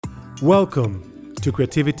Welcome to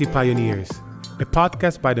Creativity Pioneers, a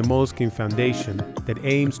podcast by the Moleskine Foundation that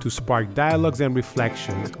aims to spark dialogues and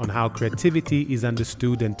reflections on how creativity is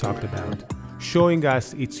understood and talked about, showing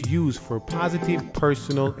us its use for positive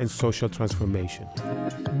personal and social transformation.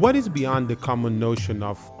 What is beyond the common notion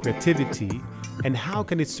of creativity, and how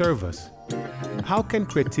can it serve us? How can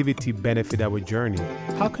creativity benefit our journey?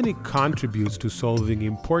 How can it contribute to solving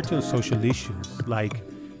important social issues like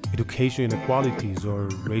education inequalities or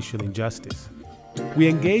racial injustice? We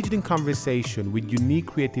engaged in conversation with unique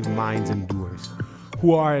creative minds and doers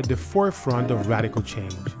who are at the forefront of radical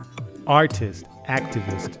change. Artists,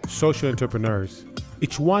 activists, social entrepreneurs,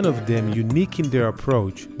 each one of them unique in their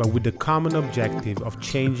approach, but with the common objective of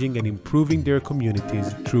changing and improving their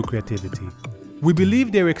communities through creativity. We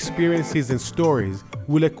believe their experiences and stories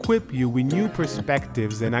will equip you with new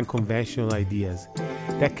perspectives and unconventional ideas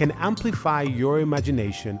that can amplify your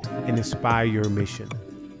imagination and inspire your mission.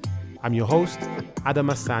 I'm your host, Adam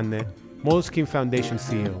Asane, Moleskine Foundation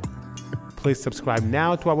CEO. Please subscribe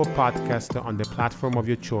now to our podcast on the platform of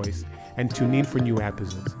your choice and tune in for new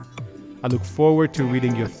episodes. I look forward to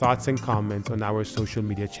reading your thoughts and comments on our social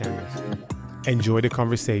media channels. Enjoy the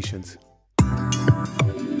conversations.